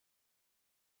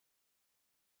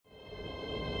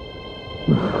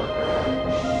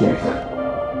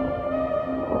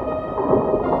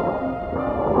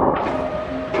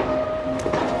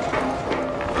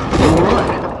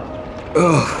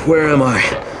Oh, where am I?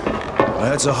 I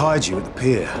had to hide you at the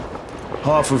pier.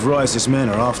 Half of Rice's men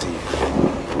are after you.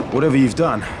 Whatever you've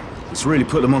done, it's really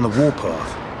put them on the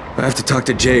warpath. I have to talk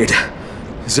to Jade.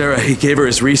 Zara, he gave her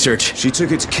his research. She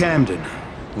took it to Camden.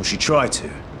 Well, she tried to.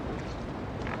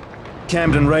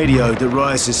 Camden radioed that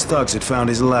Rice's thugs had found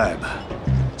his lab.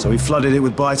 So he flooded it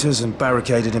with biters and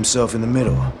barricaded himself in the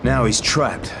middle. Now he's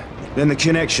trapped. Then the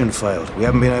connection failed. We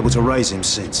haven't been able to raise him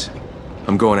since.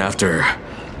 I'm going after her.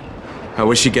 How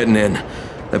is she getting in?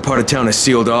 That part of town is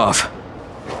sealed off.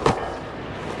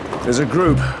 There's a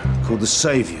group called the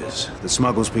Saviors that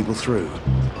smuggles people through.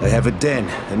 They have a den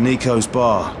at Nico's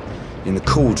bar in the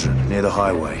Cauldron near the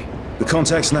highway. The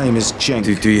contact's name is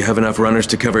Cenk. Do you have enough runners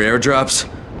to cover airdrops?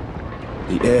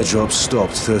 The airdrop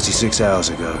stopped 36 hours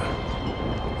ago.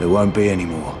 There won't be any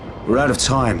more. We're out of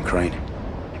time, Crane.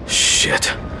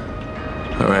 Shit.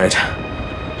 All right.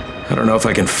 I don't know if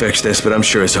I can fix this, but I'm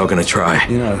sure as hell gonna try.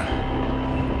 You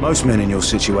know, most men in your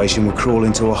situation would crawl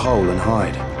into a hole and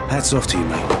hide. Hats off to you,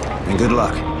 mate. And good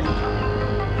luck.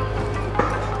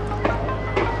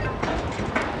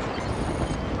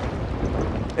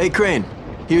 Hey, Crane.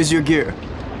 Here's your gear.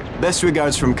 Best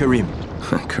regards from Karim.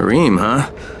 Karim, huh?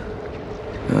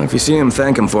 If you see him,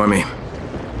 thank him for me.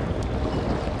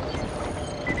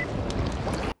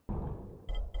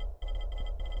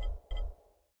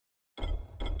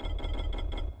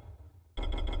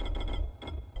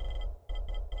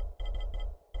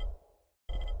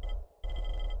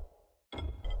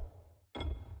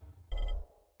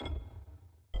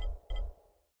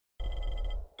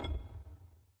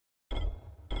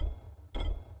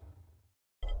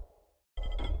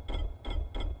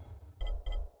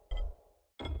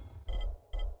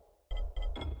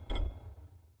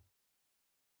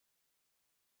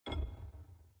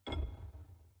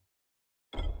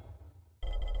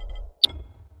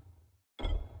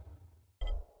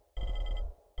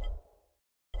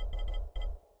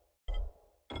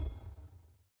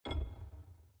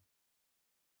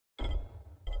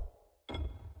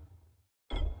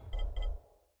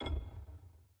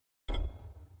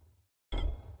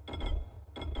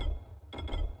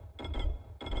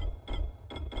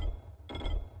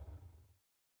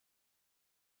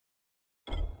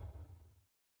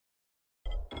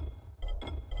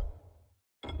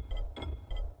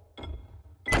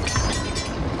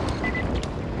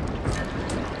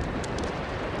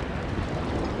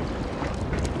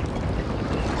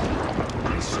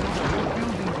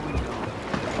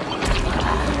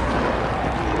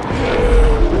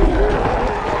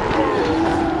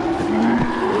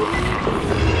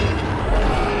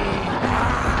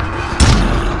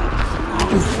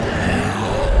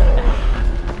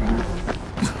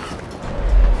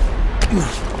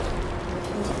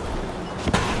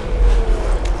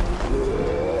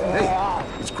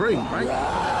 Right?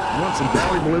 You want some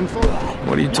valuable info?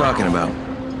 What are you talking about?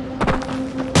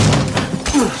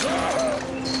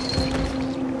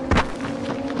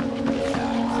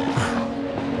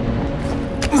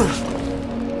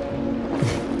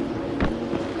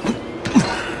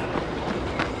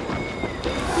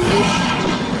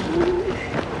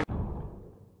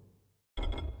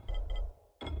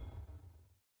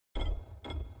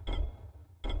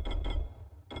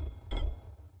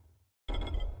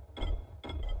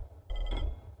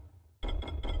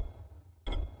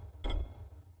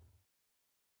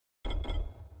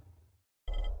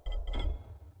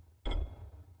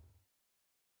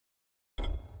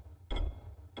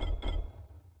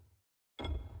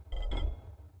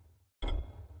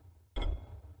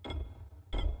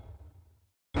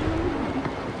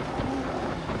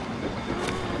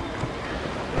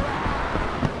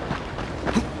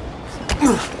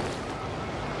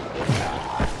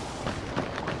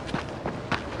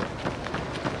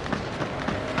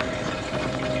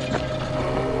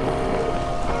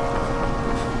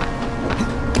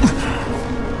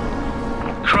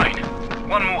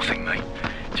 One more thing, mate.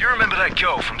 Do you remember that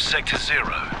girl from Sector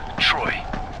Zero, Troy?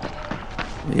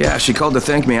 Yeah, she called to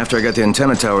thank me after I got the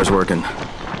antenna towers working.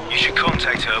 You should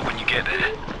contact her when you get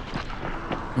there.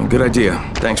 Well, good idea.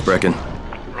 Thanks, Brecken.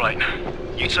 Right.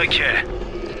 You take care.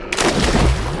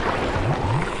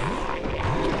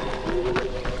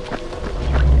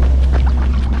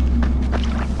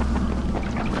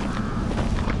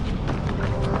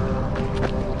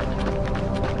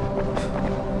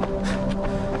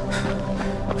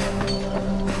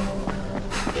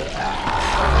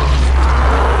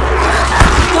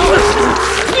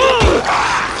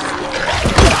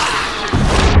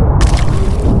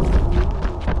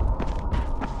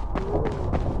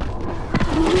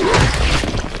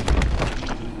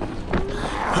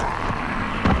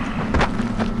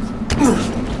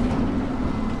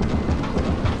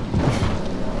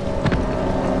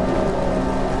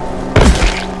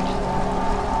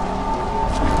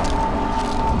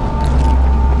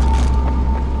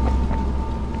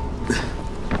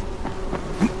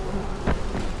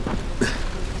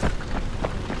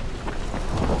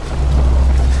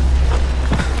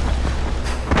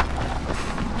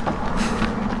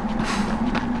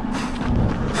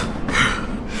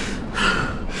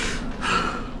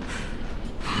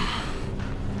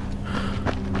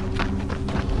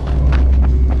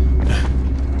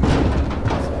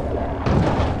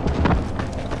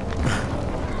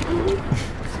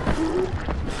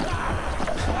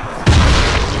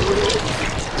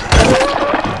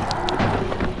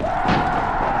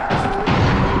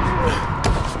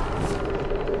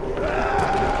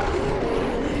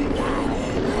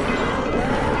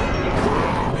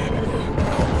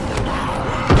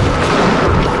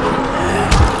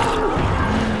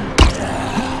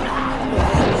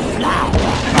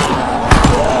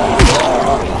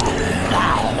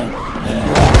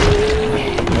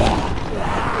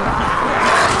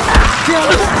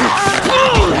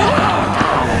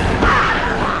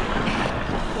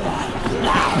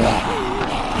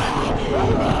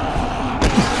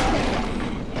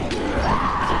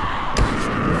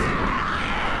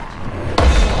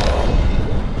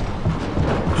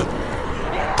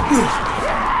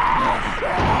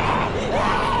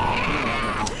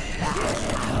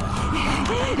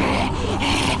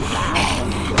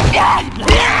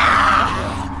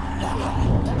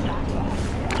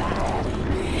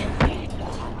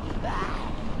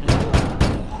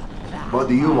 What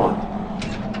do you want?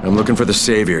 I'm looking for the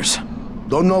Saviors.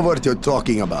 Don't know what you're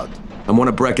talking about. I'm one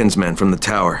of Brecken's men from the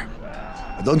tower.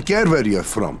 I don't care where you're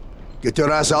from. Get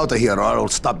your ass out of here or I'll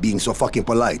stop being so fucking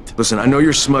polite. Listen, I know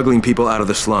you're smuggling people out of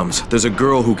the slums. There's a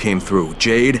girl who came through,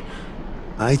 Jade.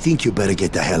 I think you better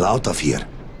get the hell out of here.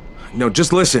 No,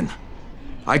 just listen.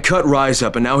 I cut Rise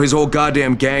up and now his whole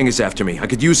goddamn gang is after me. I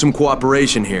could use some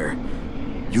cooperation here.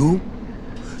 You?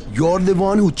 You're the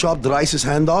one who chopped Rice's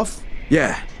hand off?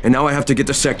 Yeah, and now I have to get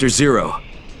to Sector 0.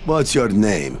 What's your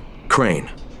name? Crane.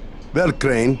 Well,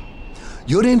 Crane,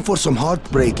 you're in for some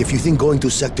heartbreak if you think going to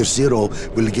Sector 0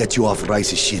 will get you off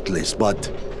Rice's shit list,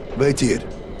 but wait here.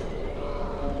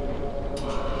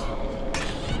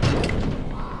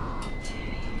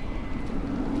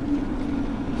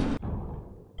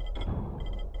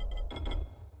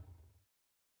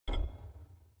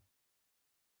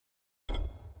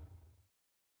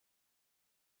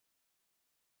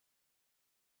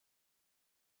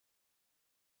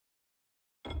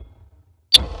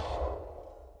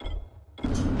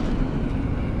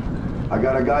 I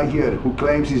got a guy here who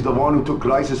claims he's the one who took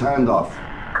Rice's hand off.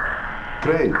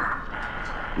 Crane.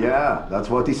 Yeah, that's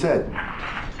what he said.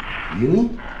 Really?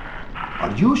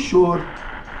 Are you sure?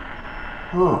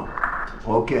 Huh.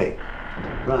 Okay.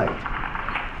 Right.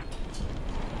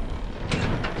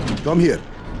 Come here.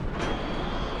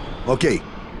 Okay,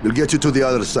 we'll get you to the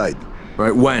other side.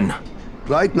 Right, when?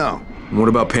 Right now. And what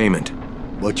about payment?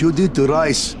 What you did to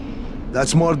Rice,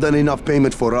 that's more than enough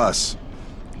payment for us.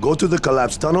 Go to the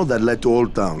collapsed tunnel that led to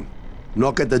Old Town.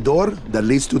 Knock at the door that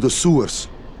leads to the sewers.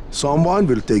 Someone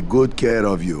will take good care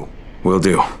of you. Will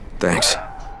do. Thanks.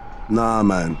 Nah,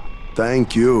 man.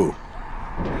 Thank you.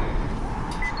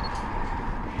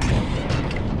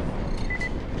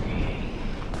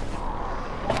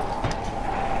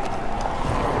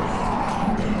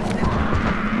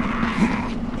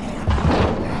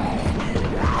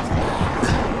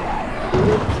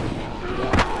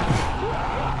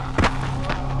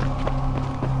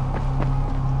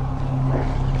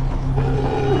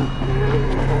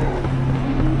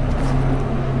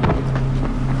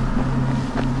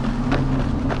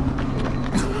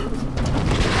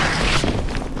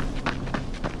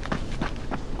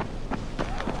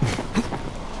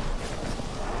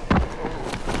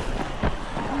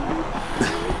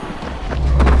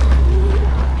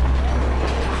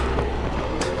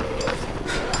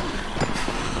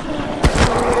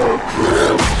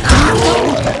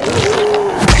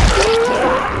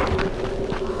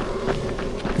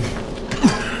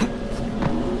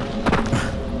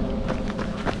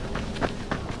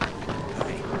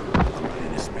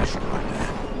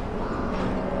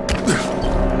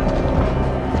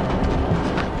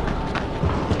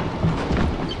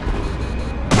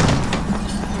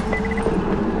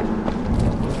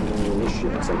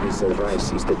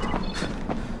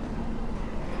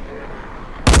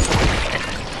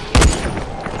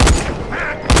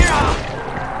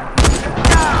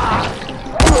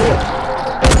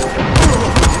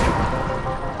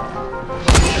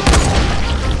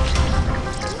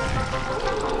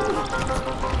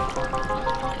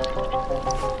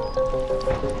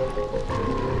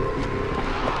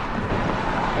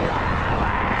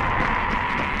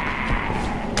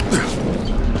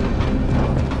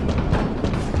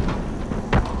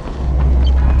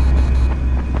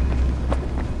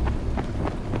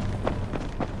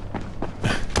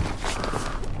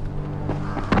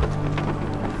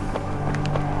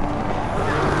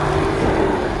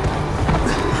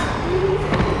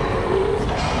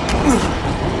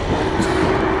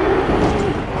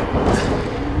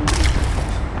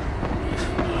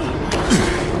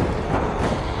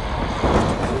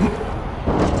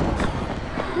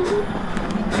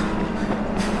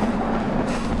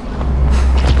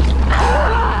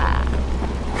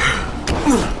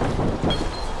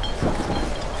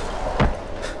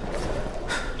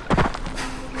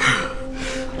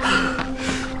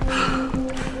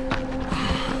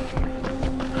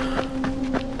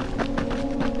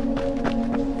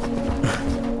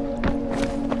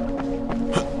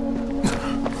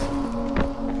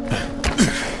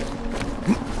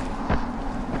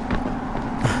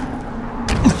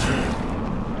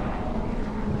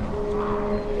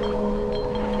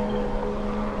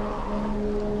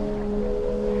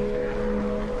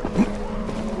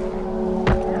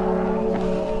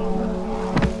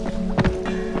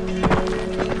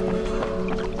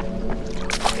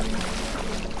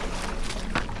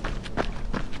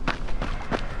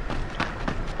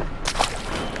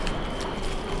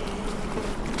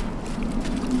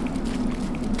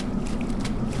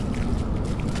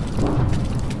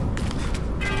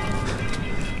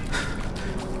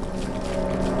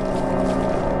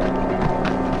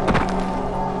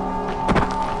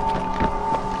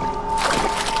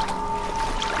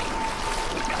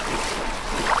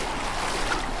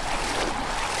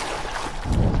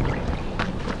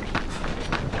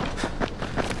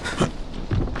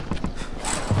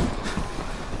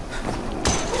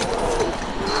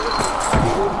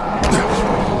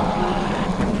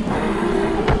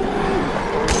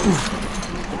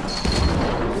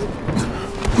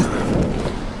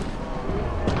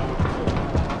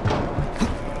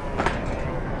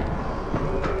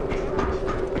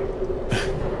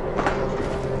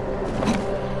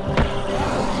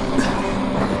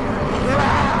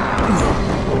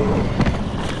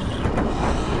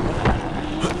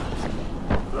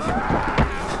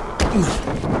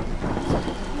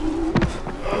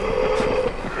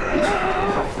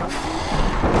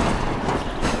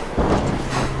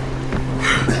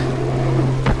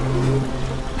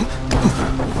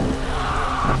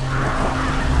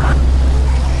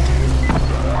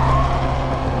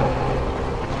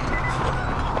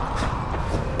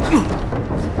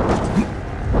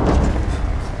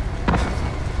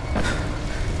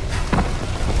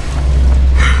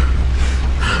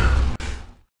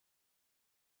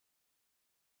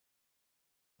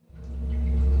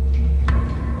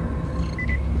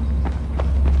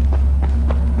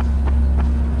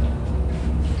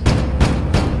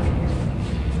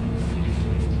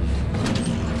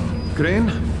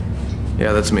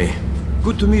 that's me.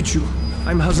 Good to meet you.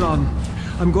 I'm Harran.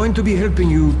 I'm going to be helping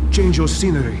you change your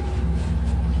scenery.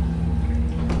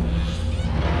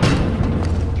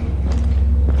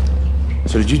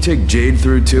 So did you take Jade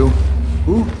through too?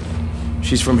 Who?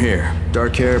 She's from here.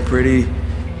 Dark hair, pretty,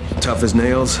 tough as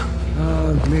nails.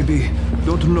 Maybe.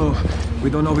 Don't know.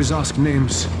 We don't always ask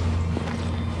names.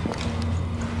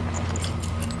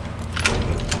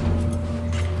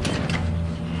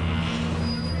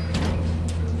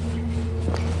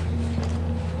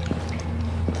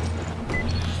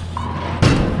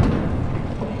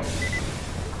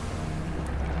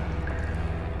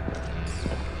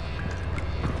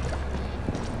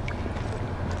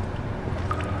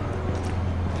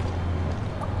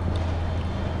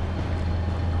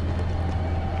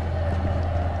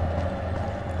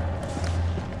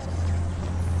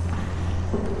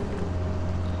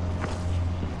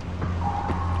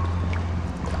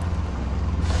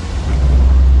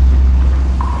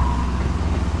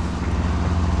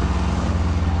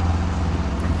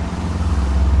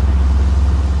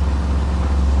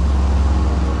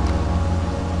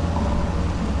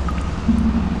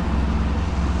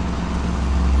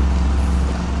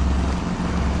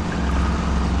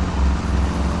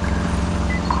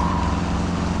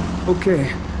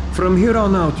 Okay. From here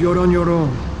on out, you're on your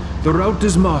own. The route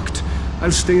is marked.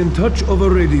 I'll stay in touch over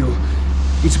radio.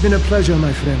 It's been a pleasure,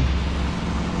 my friend.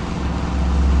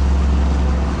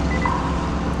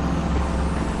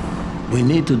 We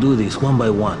need to do this one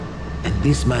by one, and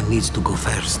this man needs to go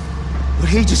first. But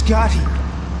he just got here.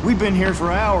 We've been here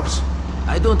for hours.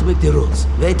 I don't make the rules.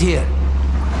 Wait here.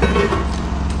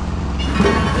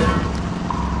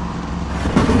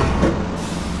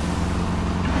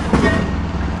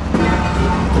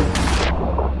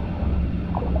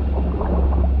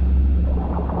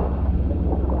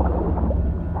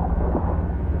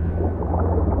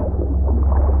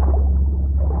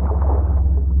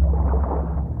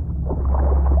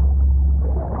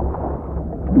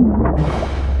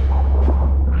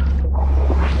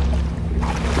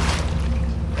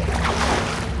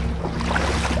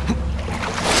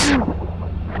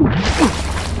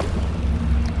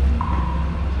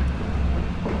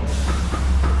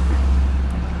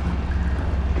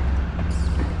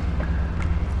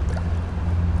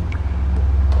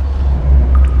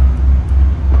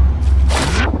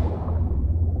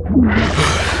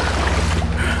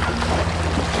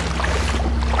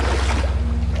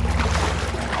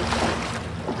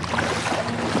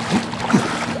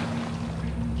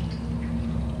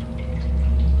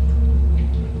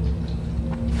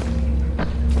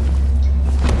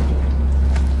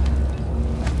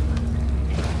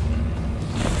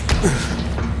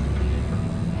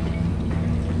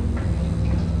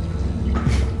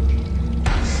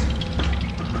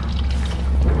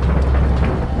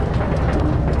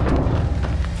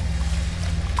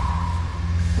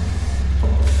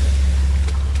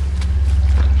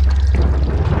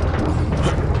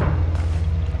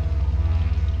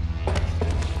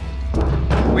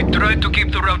 Tried to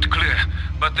keep the route clear,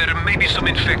 but there may be some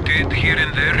infected here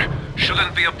and there.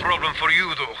 Shouldn't be a problem for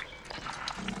you, though.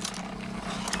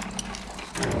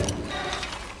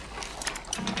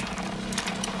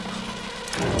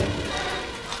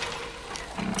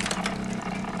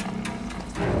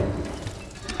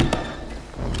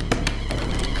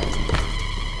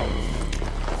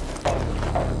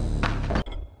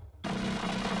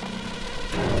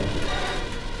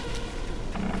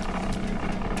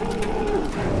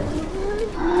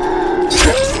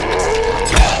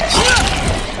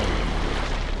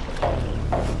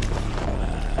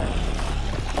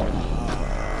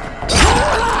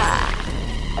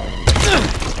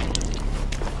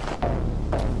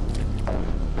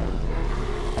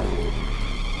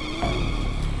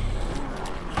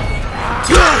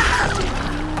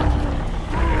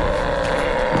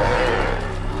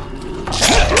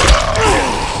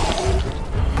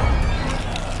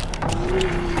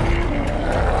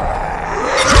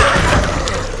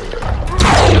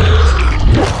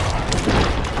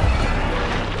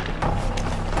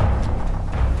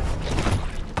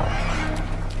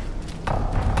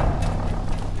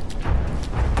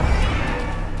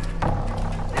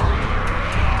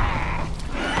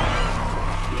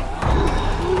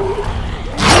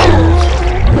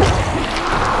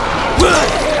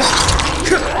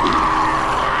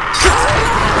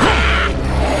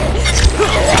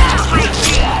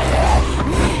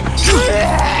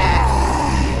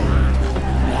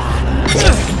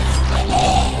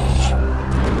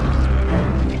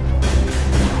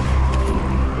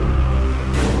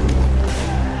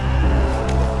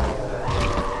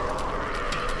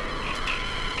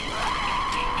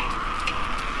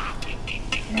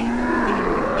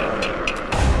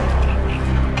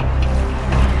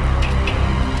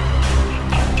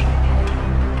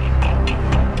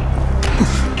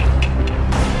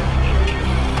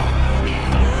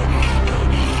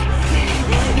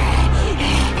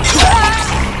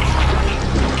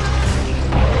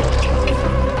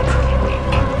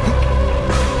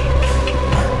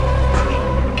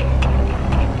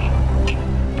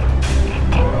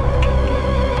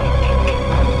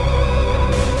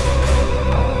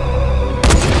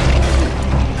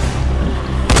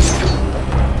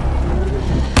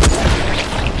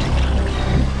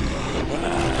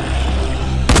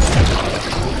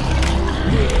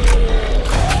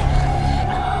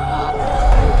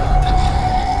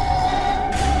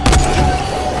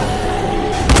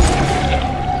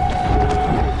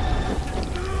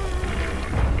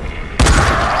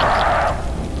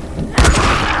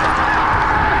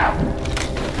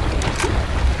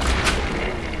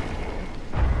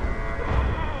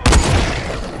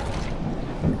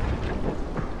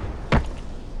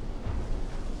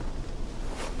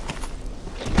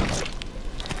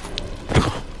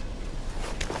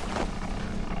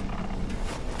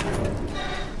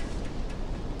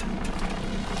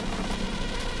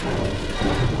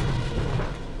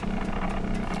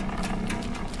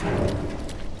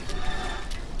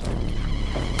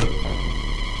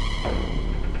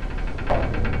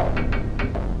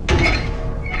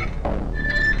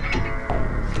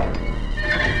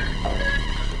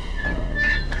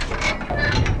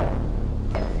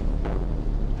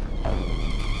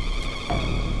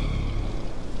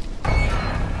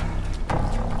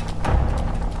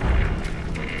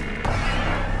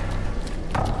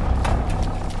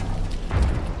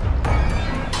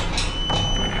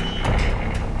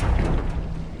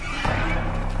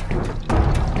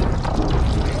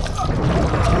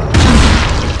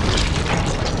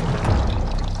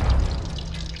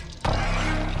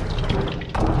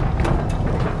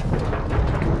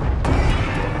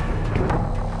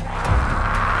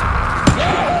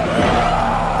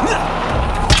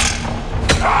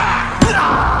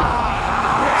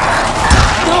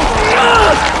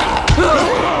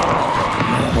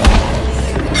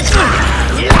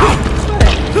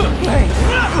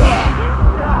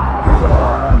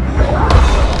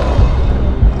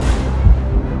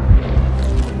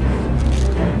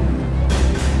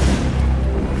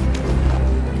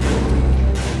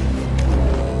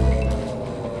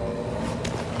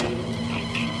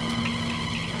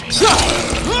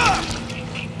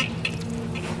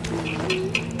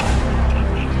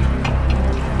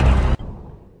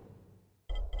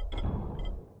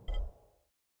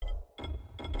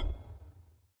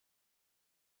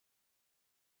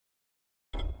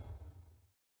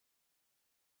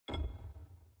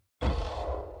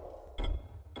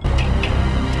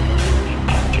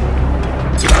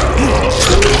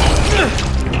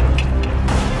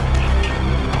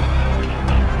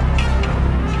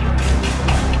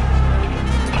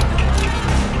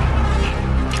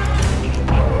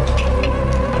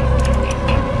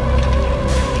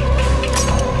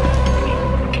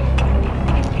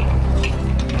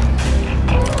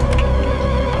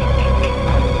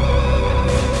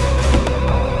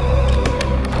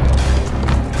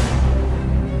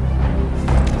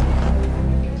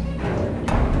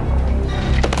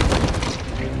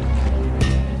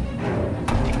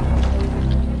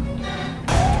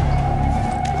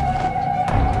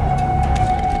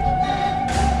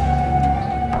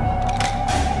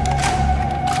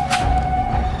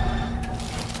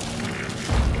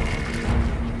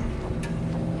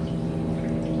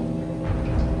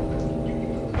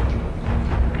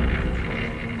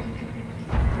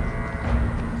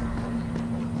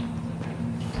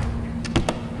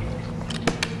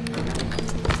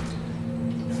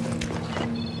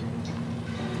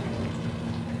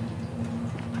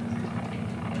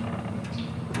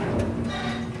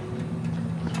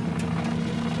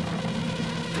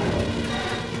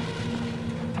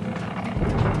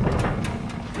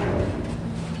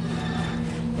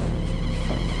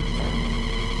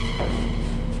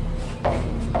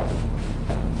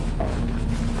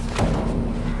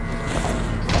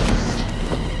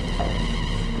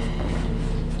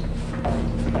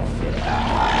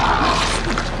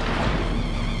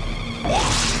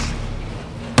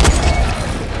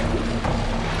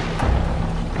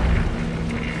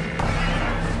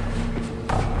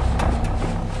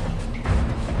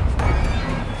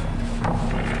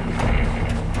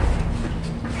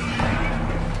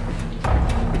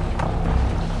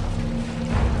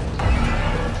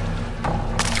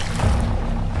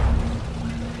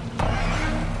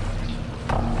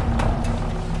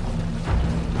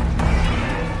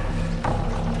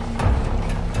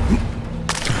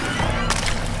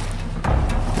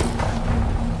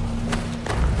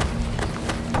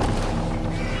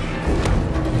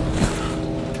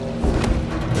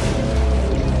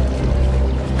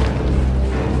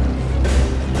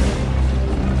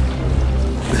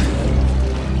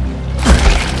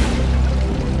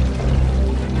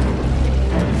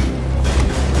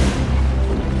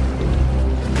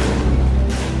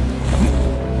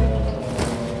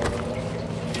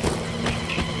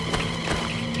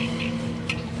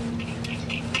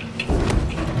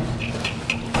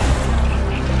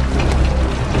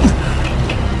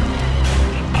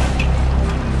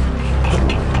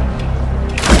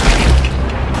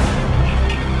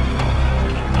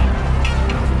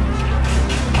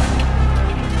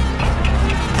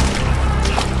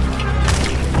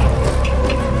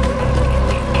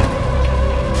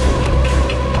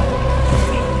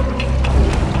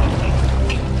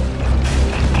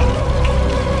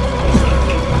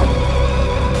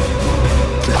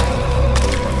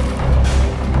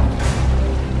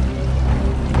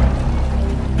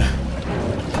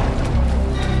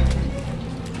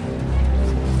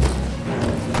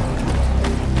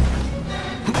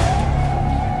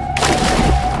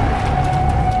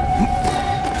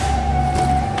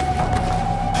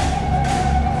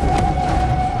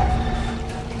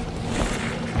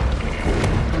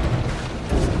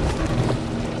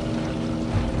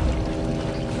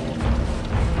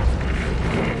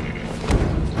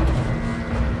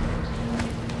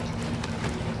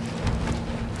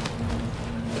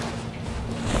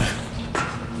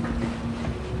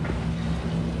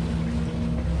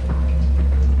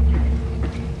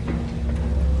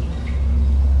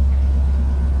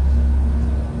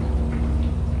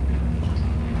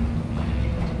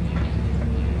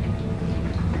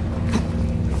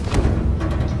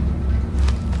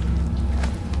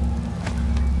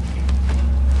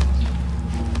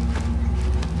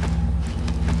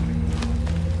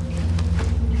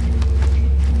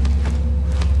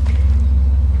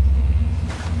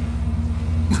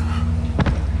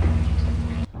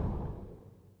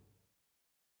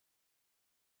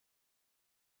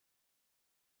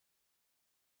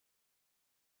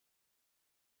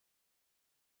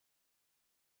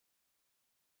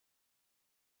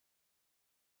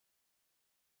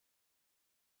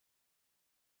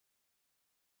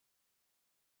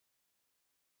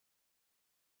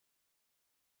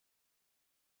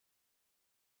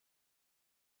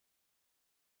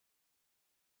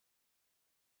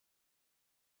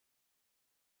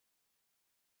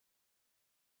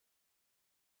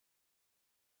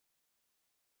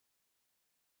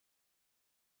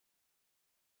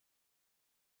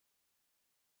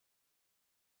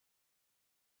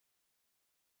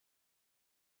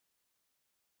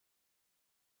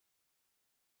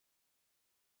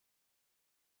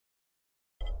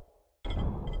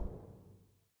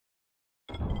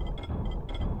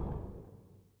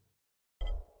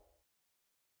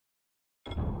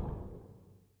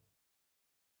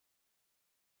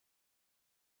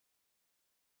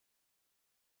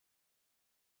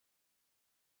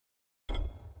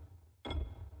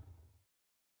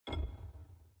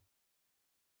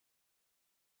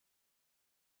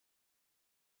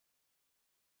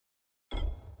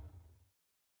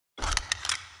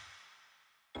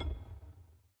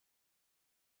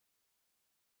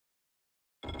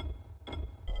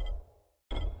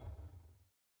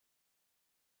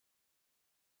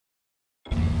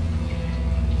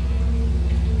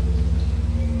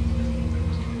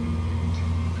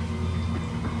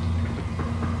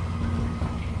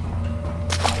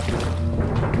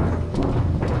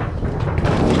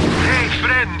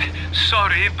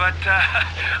 sorry, but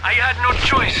I had no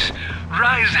choice.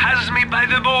 Rise has me by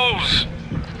the balls.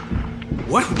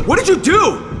 What did you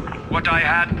do? What I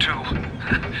had to.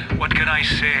 What can I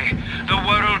say? The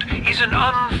world is an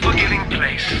unforgiving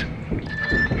place.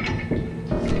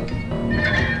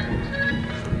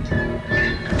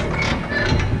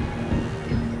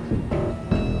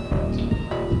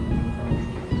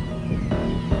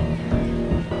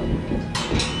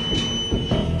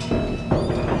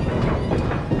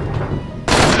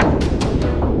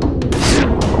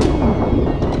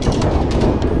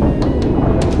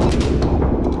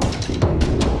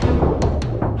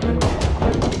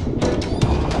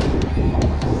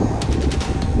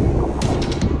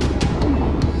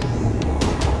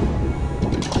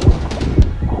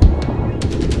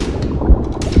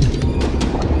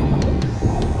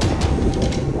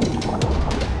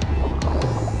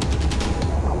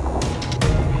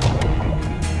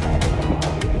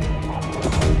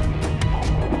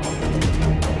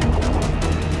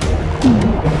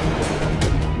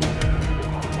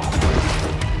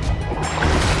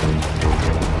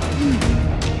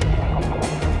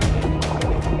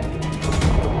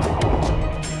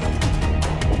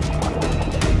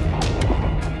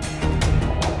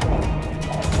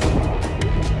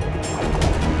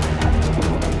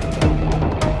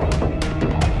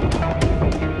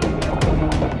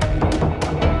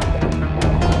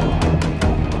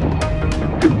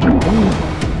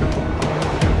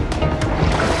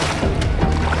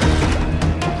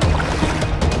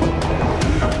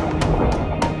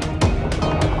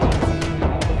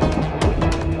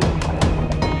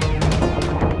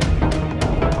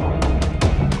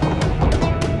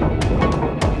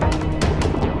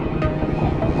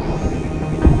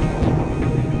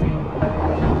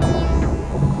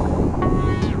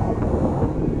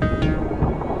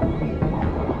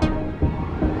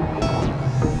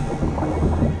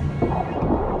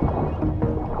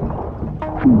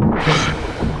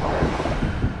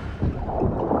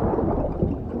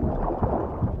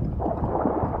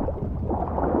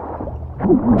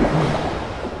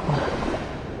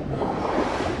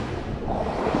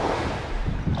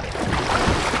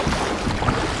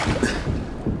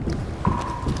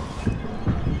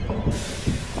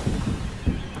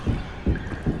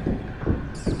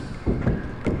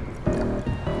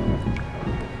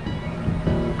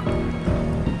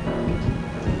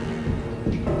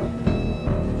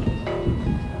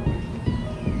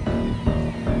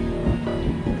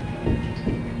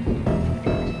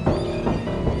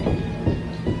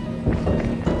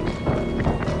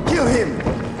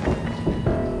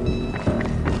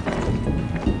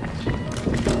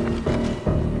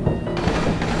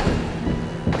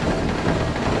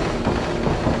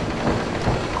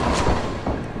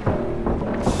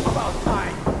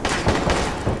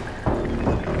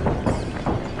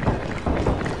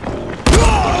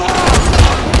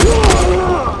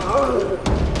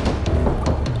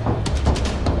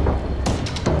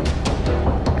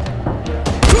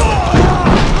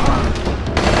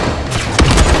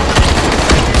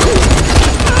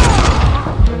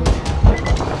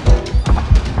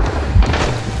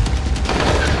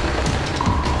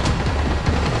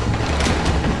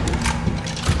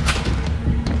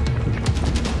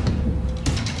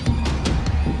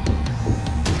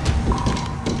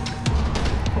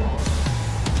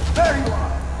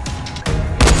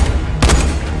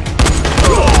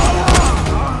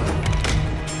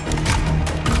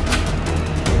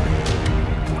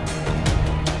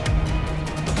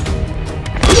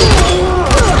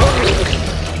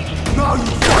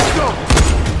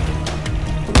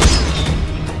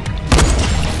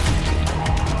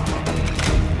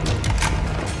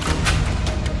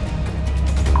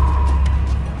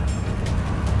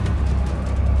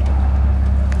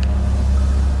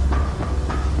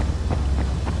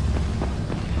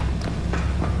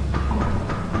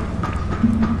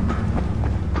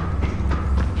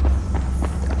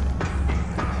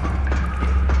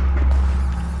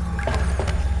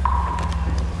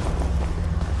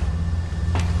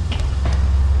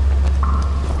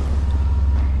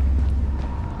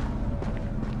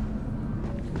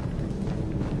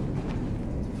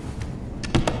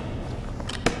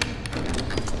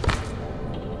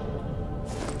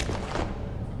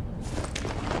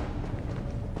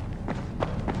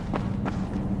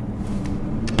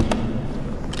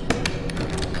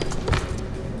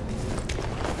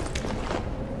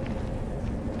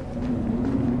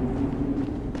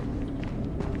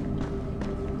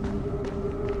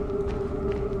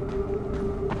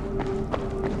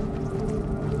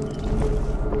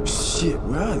 Shit,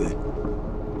 where are they?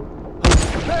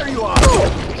 There you are!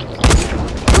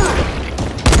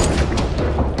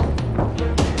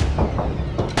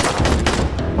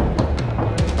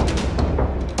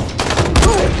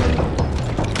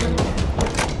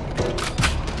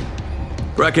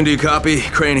 Reckon, do you copy?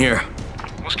 Crane here.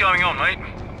 What's going on,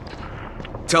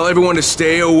 mate? Tell everyone to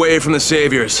stay away from the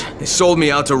Saviors. They sold me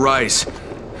out to Rice.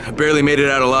 I barely made it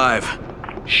out alive.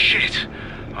 Shit.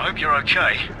 I hope you're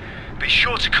okay. Be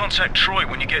sure to contact Troy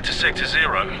when you get to Sector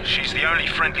 0. She's the only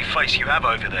friendly face you have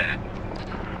over there.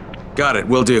 Got it,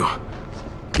 will do.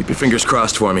 Keep your fingers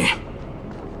crossed for me.